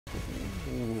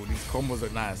Ooh, these combos are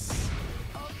nice.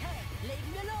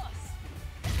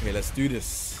 Okay, let's do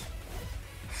this.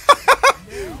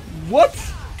 What?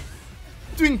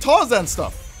 Doing Tarzan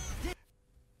stuff.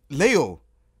 Leo.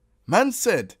 Man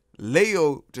said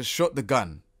Leo just shot the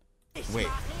gun. Wait.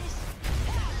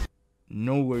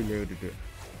 No way Leo did it.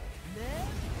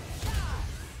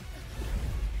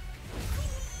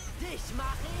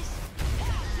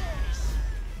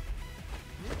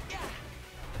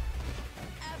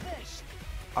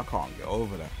 I can't get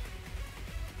over that.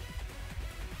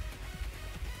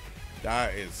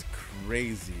 That is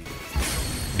crazy.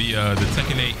 The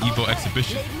Tekken 8 Evo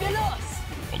exhibition.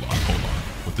 Hold on.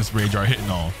 With this rage are hitting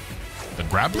on. The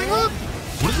grappling hook?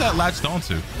 What is that latched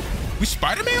onto? We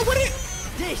Spider-Man with it?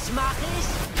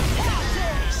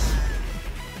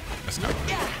 That's not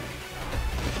good.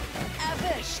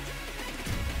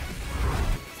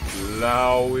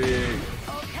 Lowy.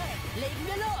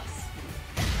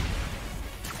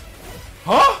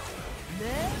 Huh?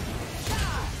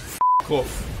 F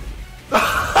off.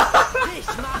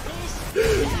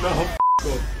 No, f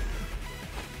off.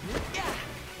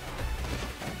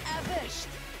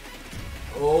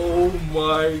 Oh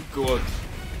my god.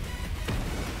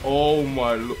 Oh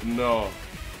my no.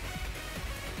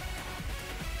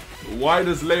 Why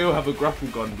does Leo have a grapple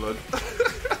gun, blood?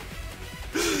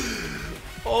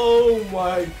 Oh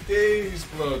my days,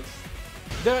 blood.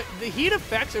 The heat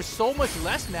effects are so much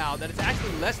less now that it's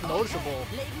actually less noticeable.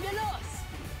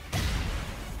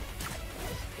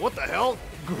 What the hell?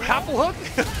 Grapple hook?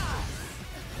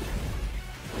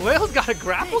 Leo's got a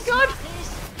grapple gun?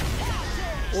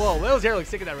 Whoa, Leo's hair looks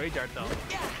sick in that rage art though.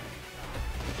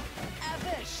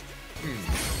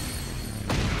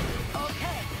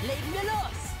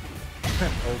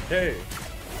 Okay.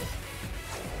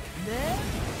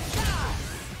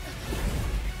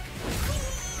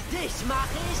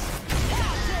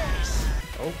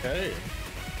 Okay.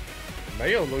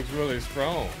 Leo looks really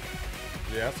strong.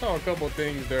 Yeah, I saw a couple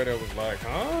things there that was like,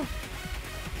 huh?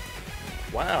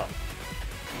 Wow.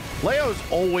 Leo's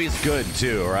always good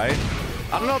too, right?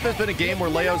 I don't know if there's been a game where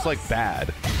Leo's like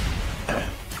bad. A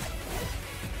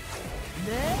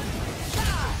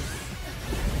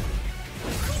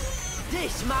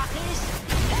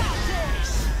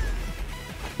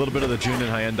little bit of the Junin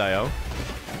high-end Dio.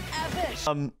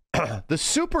 The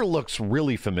super looks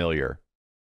really familiar.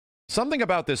 Something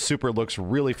about this super looks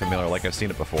really familiar, like I've seen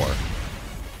it before.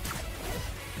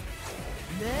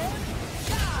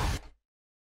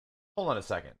 Hold on a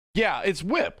second. Yeah, it's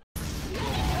Whip.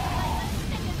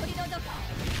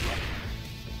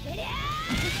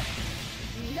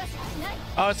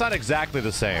 Oh, it's not exactly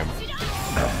the same.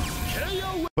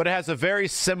 But it has a very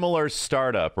similar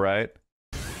startup, right?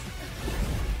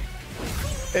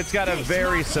 It's got a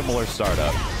very similar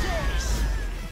startup.